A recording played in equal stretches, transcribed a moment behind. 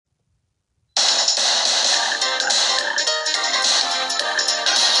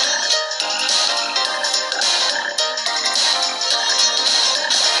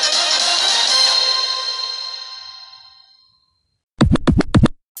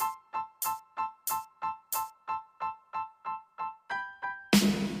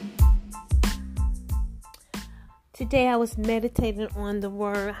Today I was meditating on the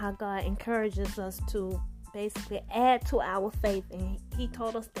word, how God encourages us to basically add to our faith. And he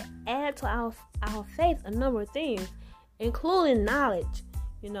told us to add to our faith a number of things, including knowledge.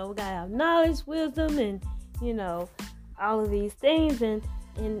 We got to have knowledge, wisdom, and, all of these things.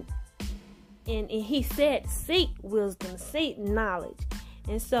 And he said, seek wisdom, seek knowledge.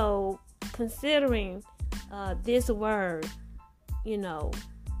 And so considering this word,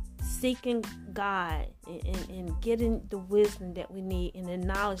 seeking God and getting the wisdom that we need and the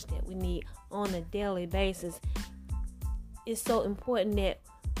knowledge that we need on a daily basis, it's so important that,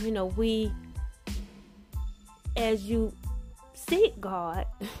 we, as you seek God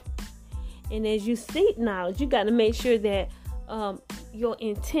and as you seek knowledge, you got to make sure that your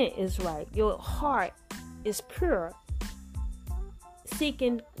intent is right. Your heart is pure.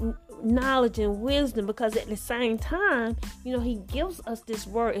 Seeking knowledge and wisdom, because at the same time, he gives us this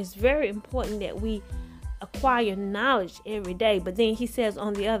word. It's very important that we acquire knowledge every day. But then he says,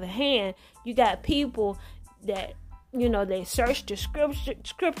 on the other hand, you got people that, they search the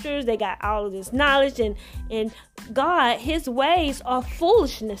scriptures. They got all of this knowledge, and God, his ways are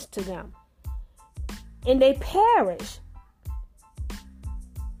foolishness to them. And they perish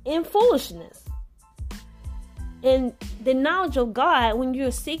in foolishness. And the knowledge of God, when you're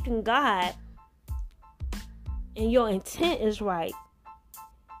seeking God and your intent is right,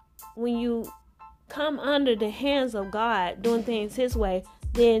 when you come under the hands of God, doing things his way,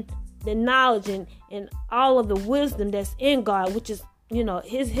 then the knowledge and all of the wisdom that's in God, which is,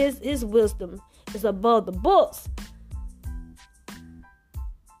 his wisdom is above the books,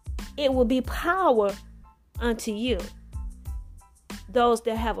 it will be power unto you, those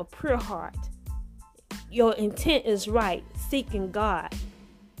that have a pure heart. Your intent is right, seeking God.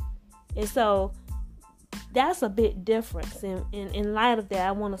 And so that's a big difference. And in light of that,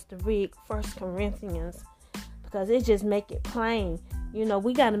 I want us to read 1 Corinthians, because it just make it plain.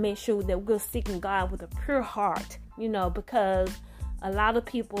 We got to make sure that we're seeking God with a pure heart, because a lot of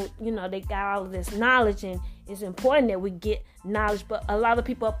people, they got all of this knowledge, and it's important that we get knowledge, but a lot of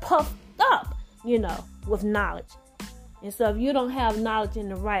people are puffed up, with knowledge. And so if you don't have knowledge in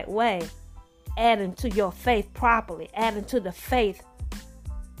the right way, adding to your faith properly, adding to the faith,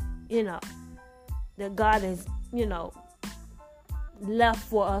 that God has, left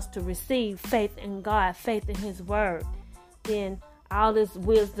for us to receive, faith in God, faith in his word, then all this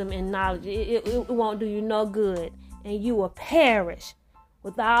wisdom and knowledge, it won't do you no good, and you will perish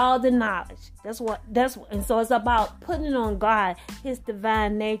with all the knowledge. And so it's about putting on God, his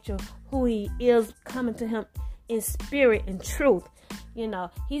divine nature, who he is, coming to him in spirit and truth.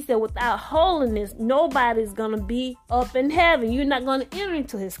 He said, without holiness, nobody's going to be up in heaven. You're not going to enter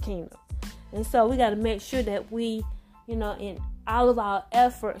into his kingdom. And so we got to make sure that we, in all of our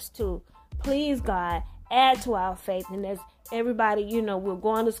efforts to please God, add to our faith. And as everybody, we're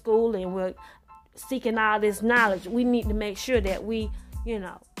going to school and we're seeking all this knowledge, we need to make sure that we,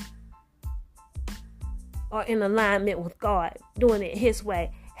 are in alignment with God, doing it his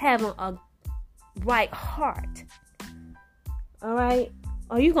way, having a right heart. All right?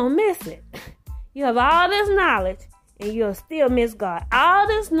 Or you're going to miss it. You have all this knowledge and you'll still miss God. All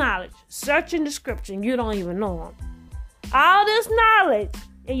this knowledge, searching the scripture, and you don't even know him. All this knowledge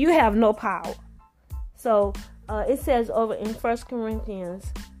and you have no power. So it says over in 1 Corinthians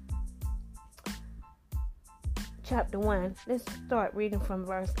chapter 1. Let's start reading from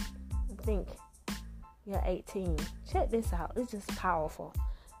verse, 18. Check this out. It's just powerful.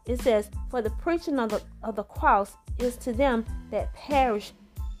 It says, for the preaching of the cross is to them that perish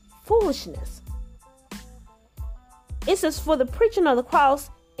foolishness. It says, for the preaching of the cross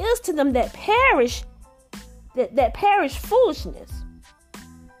is to them that perish, that perish foolishness.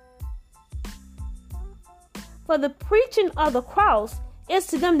 For the preaching of the cross is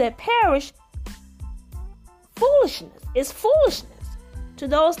to them that perish foolishness. It's foolishness to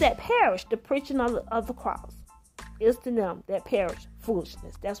those that perish. The preaching of the cross is to them that perish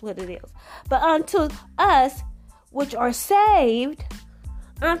foolishness. That's what it is. But unto us which are saved,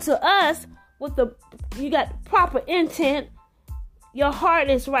 unto us you got proper intent, your heart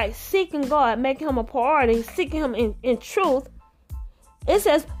is right, seeking God, making him a priority, seeking him in truth. It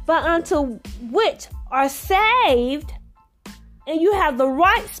says, but unto which are saved, and you have the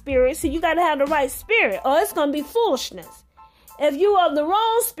right spirit. So you got to have the right spirit, or it's going to be foolishness. If you have the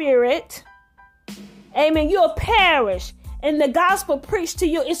wrong spirit, amen, you'll perish. And the gospel preached to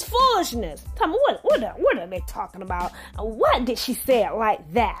you is foolishness. Tell me, what are they talking about? What did she say it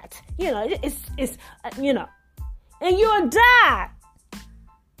like that? It's and you'll die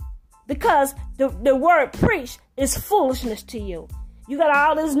because the word preached is foolishness to you. You got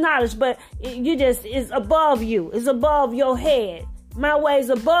all this knowledge, but it's above you. It's above your head. My ways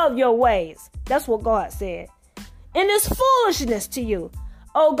above your ways. That's what God said. And it's foolishness to you.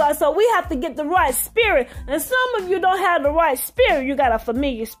 Oh God, so we have to get the right spirit. And some of you don't have the right spirit. You got a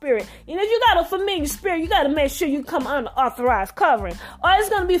familiar spirit. And if you got a familiar spirit, you got to make sure you come under authorized covering. Or it's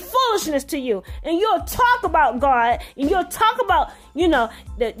going to be foolishness to you. And you'll talk about God. And you'll talk about,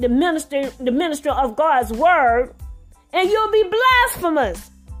 the minister of God's word. And you'll be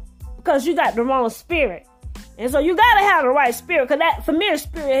blasphemous. Because you got the wrong spirit. And so you got to have the right spirit. Because that familiar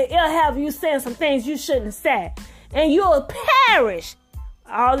spirit, it'll have you saying some things you shouldn't say. And you'll perish.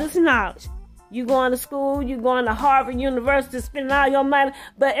 All this knowledge. You going to school, you going to Harvard University, spending all your money.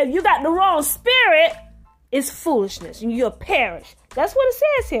 But if you got the wrong spirit, it's foolishness. And you'll perish. That's what it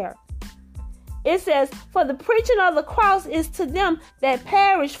says here. It says, for the preaching of the cross is to them that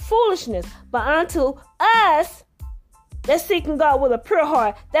perish foolishness. But unto us that seeking God with a pure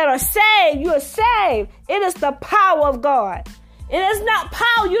heart, that are saved, you are saved. It is the power of God. And it's not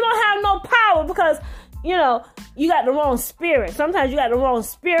power. You don't have no power because, you got the wrong spirit. Sometimes you got the wrong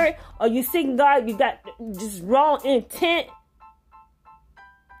spirit, or you seeking God, you got just wrong intent.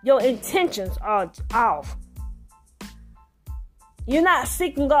 Your intentions are off. You're not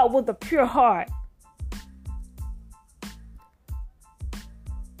seeking God with a pure heart.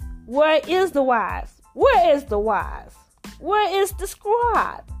 Where is the wise? Where is the wise? Where is the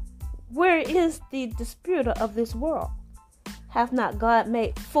scribe? Where is the disputer of this world? Hath not God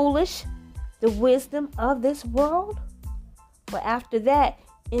made foolish the wisdom of this world? But after that,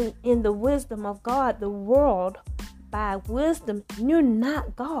 in the wisdom of God, the world by wisdom knew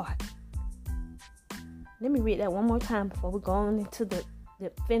not God. Let me read that one more time before we go on into the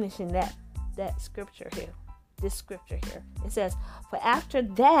finishing that scripture here. This scripture here. It says, for after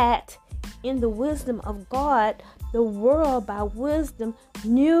that, in the wisdom of God, the world by wisdom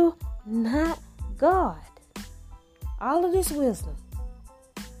knew not God. All of this wisdom,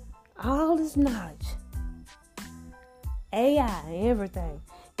 all this knowledge, AI and everything,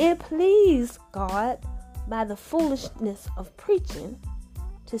 it pleased God by the foolishness of preaching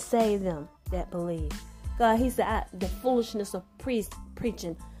to save them that believe. God, he said, the foolishness of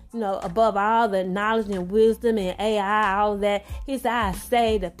preaching, above all the knowledge and wisdom and AI, all that, he said, I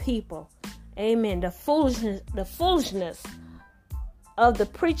save the people. Amen. The foolishness of the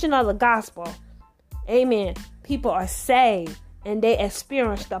preaching of the gospel. Amen. People are saved. And they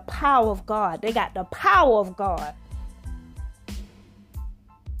experience the power of God. They got the power of God.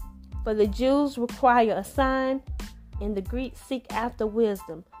 For the Jews require a sign, and the Greeks seek after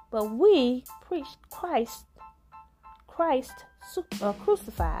wisdom. But we preach Christ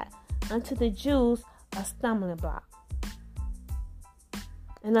crucified, unto the Jews a stumbling block,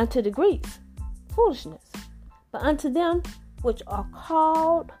 and unto the Greeks foolishness. But unto them which are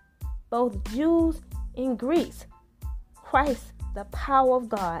called, both Jews and Greeks, Christ, the power of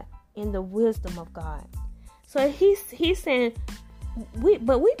God, and the wisdom of God. So he's saying, we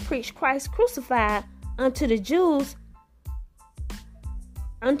preach Christ crucified unto the Jews.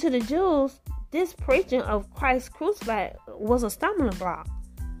 Unto the Jews, this preaching of Christ crucified was a stumbling block.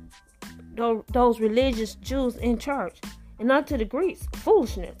 Those religious Jews in church. And unto the Greeks,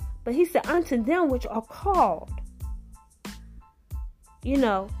 foolishness. But he said, unto them which are called.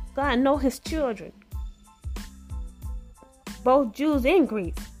 God know his children. Both Jews and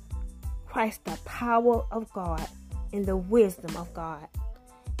Greeks, Christ the power of God and the wisdom of God.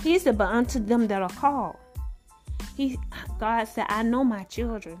 He said, but unto them that are called. God said, I know my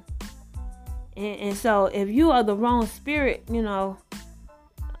children. And so if you are the wrong spirit, you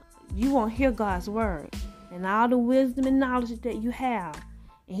won't hear God's word. And all the wisdom and knowledge that you have.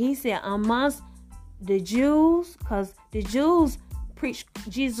 And he said, amongst the Jews, because the Jews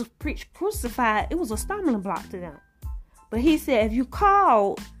Jesus preached crucified, it was a stumbling block to them. But he said, if you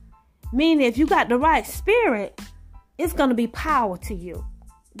called, meaning if you got the right spirit, it's going to be power to you.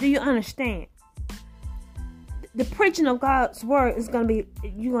 Do you understand? The preaching of God's word is going to be,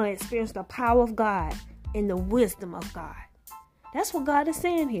 you're going to experience the power of God and the wisdom of God. That's what God is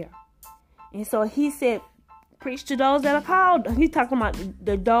saying here. And so he said, preach to those that are called. He's talking about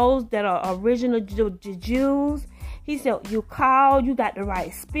those that are original Jews. He said, you called, you got the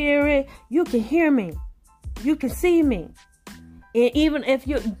right spirit. You can hear me. You can see me. And even if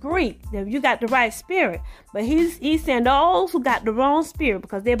you're Greek, if you got the right spirit. But he's saying those who got the wrong spirit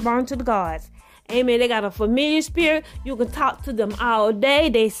because they're burned to the gods. Amen. They got a familiar spirit. You can talk to them all day.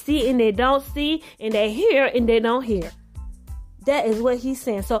 They see and they don't see. And they hear and they don't hear. That is what he's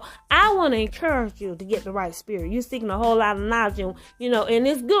saying. So I want to encourage you to get the right spirit. You're seeking a whole lot of knowledge, and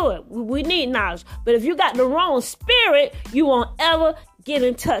it's good. We need knowledge. But if you got the wrong spirit, you won't ever get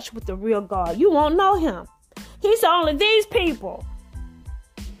in touch with the real God. You won't know him. He said only these people.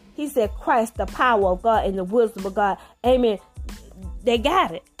 He said Christ, the power of God and the wisdom of God. Amen. They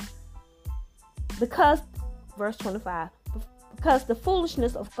got it. Because, verse 25, because the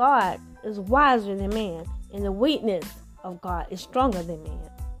foolishness of God is wiser than man, and the weakness of God is stronger than man.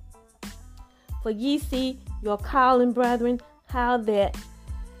 For ye see your calling, brethren, how that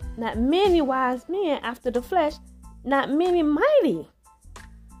not many wise men after the flesh, not many mighty,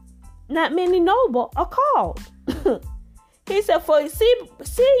 not many noble are called. He said, for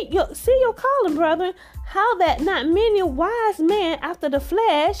see your calling, brethren, how that not many wise men after the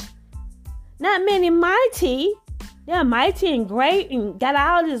flesh, not many mighty, they're mighty and great and got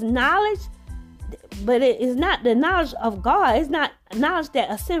all this knowledge, but it is not the knowledge of God. It's not knowledge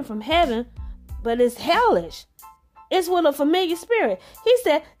that ascend from heaven, but it's hellish. It's with a familiar spirit. He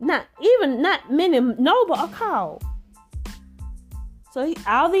said, not many noble are called. So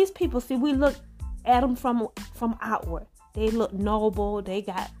all these people, see, we look at them from outward. They look noble.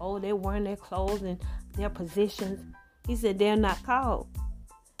 They're wearing their clothes and their positions. He said they're not called.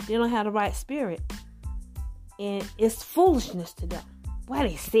 They don't have the right spirit. And it's foolishness to them. Why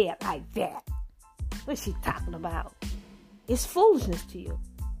they say it like that? What's she talking about? It's foolishness to you.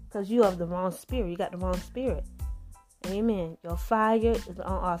 Because you have the wrong spirit. You got the wrong spirit. Amen. Your fire is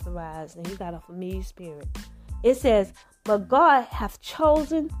unauthorized. And you got a familiar spirit. It says, but God hath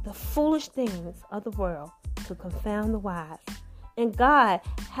chosen the foolish things of the world to confound the wise. And God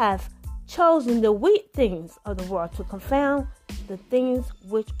hath chosen the weak things of the world to confound the things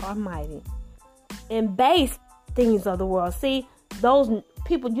which are mighty. And base things of the world. See, those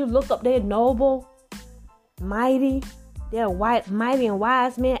people you look up, they're noble, mighty. They're mighty and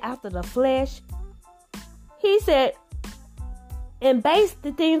wise men after the flesh. He said, and base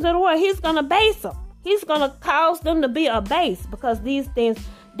the things of the world. He's going to base them. He's going to cause them to be abased because these things,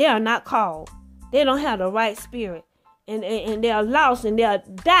 they are not called. They don't have the right spirit. And they're lost and they'll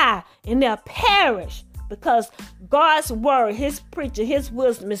die and they'll perish because God's word, his preaching, his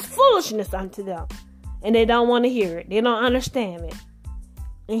wisdom is foolishness unto them. And they don't want to hear it. They don't understand it.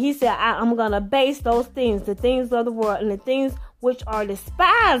 And he said, I'm going to base those things, the things of the world and the things which are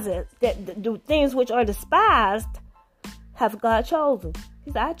despised, the things which are despised have God chosen.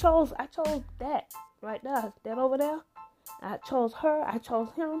 He said, I chose that right there, that over there. I chose her. I chose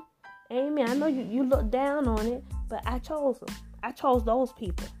him. Amen. I know you look down on it, but I chose them. I chose those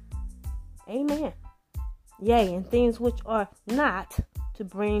people. Amen. Yea, and things which are not to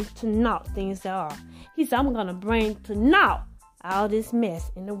bring to naught things that are. He said, I'm going to bring to naught all this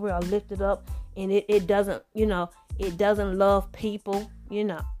mess in the world, lift it up, and it doesn't, it doesn't love people,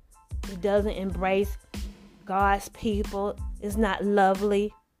 it doesn't embrace God's people. It's not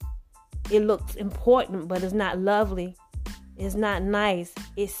lovely. It looks important, but it's not lovely. It's not nice.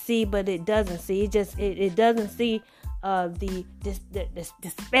 It see, but it doesn't see. It doesn't see the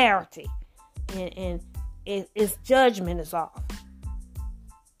disparity, and its judgment is off.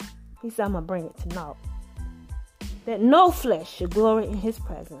 He said, I'm gonna bring it to naught. That no flesh should glory in his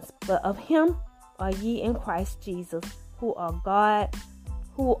presence, but of him are ye in Christ Jesus, who of God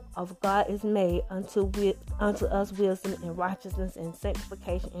is made unto us wisdom and righteousness and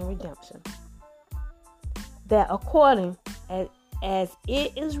sanctification and redemption. That according as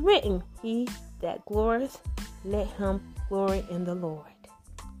it is written, he that glorieth, let him glory in the Lord.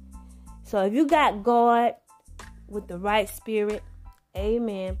 So if you got God with the right spirit,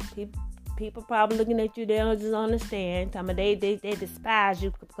 amen. People probably looking at you, they don't just understand. They despise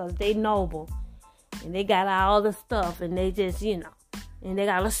you because they noble. And they got all the stuff and they just, and they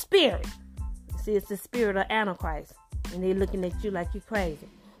got a spirit. See, it's the spirit of Antichrist. And they looking at you like you crazy.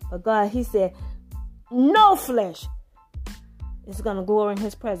 But God, he said, no flesh is going to glory in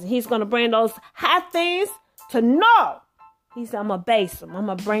his presence. He's going to bring those high things to naught. He said, I'm going to base them. I'm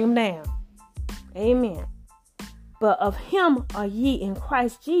going to bring them down. Amen. But of him are ye in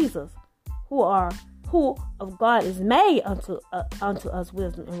Christ Jesus, who of God is made unto us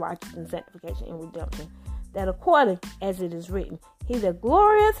wisdom and righteousness and sanctification and redemption. That according as it is written, he that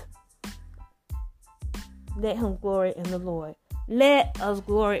glorieth, let him glory in the Lord. Let us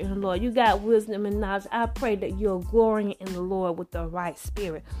glory in the Lord. You got wisdom and knowledge. I pray that you're glorying in the Lord with the right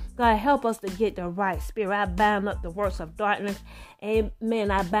spirit. God, help us to get the right spirit. I bind up the works of darkness.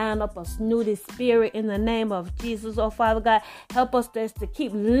 Amen. I bind up a snooty spirit in the name of Jesus. Oh, Father God, help us to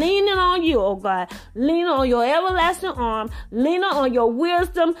keep leaning on you, oh God. Leaning on your everlasting arm. Leaning on your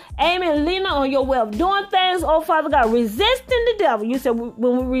wisdom. Amen. Leaning on your way of doing things. Oh, Father God, resisting the devil. You said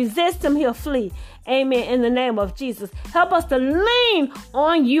when we resist him, he'll flee. Amen. In the name of Jesus. Help us to lean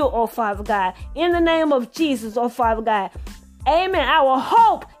on you, oh Father God. In the name of Jesus, oh Father God. Amen. Our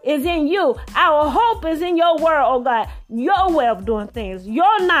hope is in you. Our hope is in your word, oh God. Your way of doing things.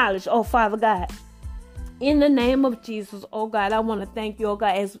 Your knowledge, oh Father God. In the name of Jesus, oh God, I want to thank you, oh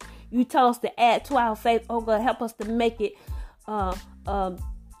God, as you tell us to add to our faith, oh God, help us to make it,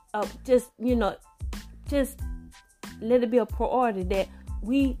 just let it be a priority that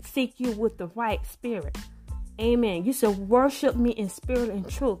we seek you with the right spirit. Amen. You said, worship me in spirit and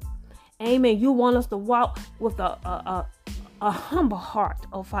truth. Amen. You want us to walk with a humble heart,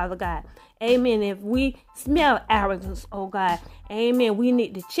 oh Father God. Amen. If we smell arrogance, oh God, amen, we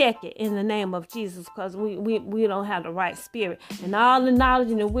need to check it in the name of Jesus, because we don't have the right spirit. And all the knowledge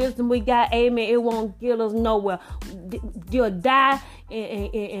and the wisdom we got, amen, it won't get us nowhere. You'll die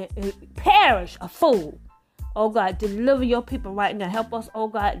and perish a fool. Oh God, deliver your people right now. Help us, oh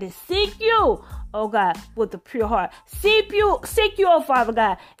God, to seek you, oh God, with a pure heart. Seek you, oh Father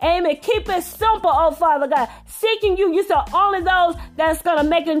God. Amen. Keep it simple, oh Father God. Seeking you, you said only those that's gonna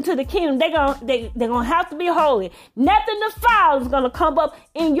make it into the kingdom. They're gonna have to be holy. Nothing defiled is gonna come up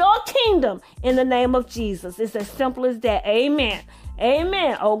in your kingdom in the name of Jesus. It's as simple as that. Amen.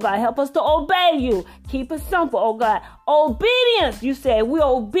 Amen. Oh God, help us to obey you. Keep it simple, oh God. Obedience, you said we're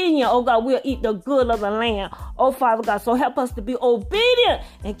obedient, oh God, we'll eat the good of the land, oh Father God. So help us to be obedient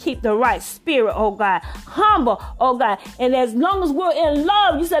and keep the right spirit, oh God. Humble, oh God. And as long as we're in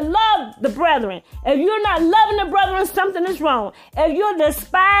love, you said love the brethren. If you're not loving the brethren, something is wrong. If you're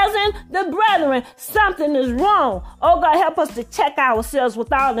despising the brethren, something is wrong. Oh God, help us to check ourselves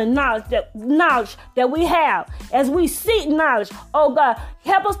with all the knowledge that we have. As we seek knowledge, oh God,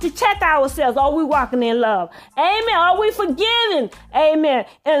 help us to check ourselves. Are we walking in love? Amen. Are we forgiving? Amen.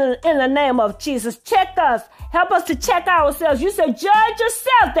 In the name of Jesus, check us. Help us to check ourselves. You said, judge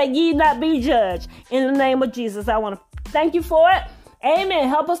yourself that ye not be judged. In the name of Jesus, I want to thank you for it. Amen.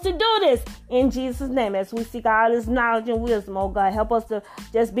 Help us to do this in Jesus' name as we seek all this knowledge and wisdom, oh God. Help us to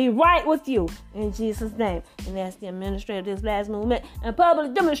just be right with you in Jesus' name. And that's the administrator of this last movement and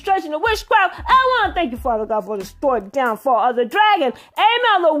public demonstration of witchcraft. I want to thank you, Father God, for the story downfall of the dragon.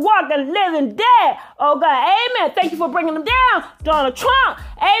 Amen. The walking, living dead. Oh God. Amen. Thank you for bringing them down. Donald Trump.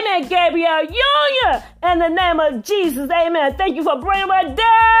 Amen. Gabriel Union. In the name of Jesus. Amen. Thank you for bringing her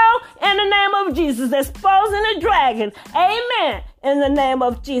down in the name of Jesus. Exposing the dragon. Amen. In the name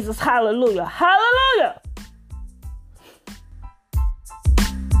of Jesus. Hallelujah. Hallelujah.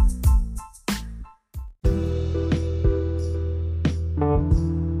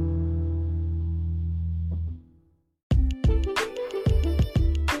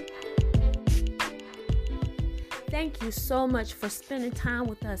 Thank you so much for spending time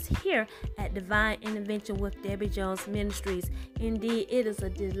with us here at Divine Intervention with Debbie Jones Ministries. Indeed, it is a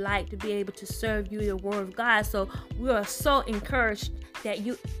delight to be able to serve you the Word of God. So we are so encouraged that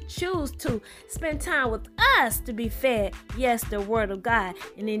you choose to spend time with us to be fed, yes, the Word of God.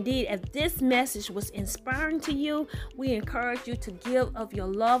 And indeed, if this message was inspiring to you, we encourage you to give of your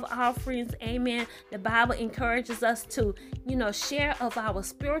love offerings. Amen. The Bible encourages us to, share of our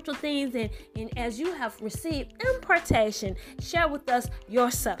spiritual things. And as you have received impartation, share with us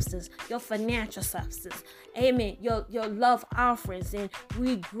your substance, your financial substance. Amen. Your love offerings. And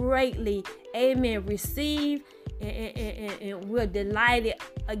we greatly, amen, receive and we're delighted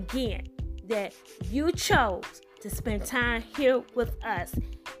again that you chose to spend time here with us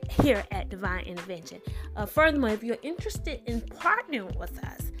here at Divine Intervention. Furthermore, if you're interested in partnering with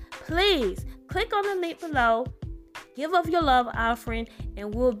us, please click on the link below, give of your love offering,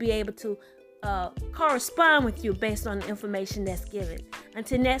 and we'll be able to correspond with you based on the information that's given.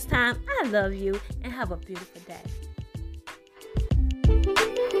 Until next time, I love you and have a beautiful day.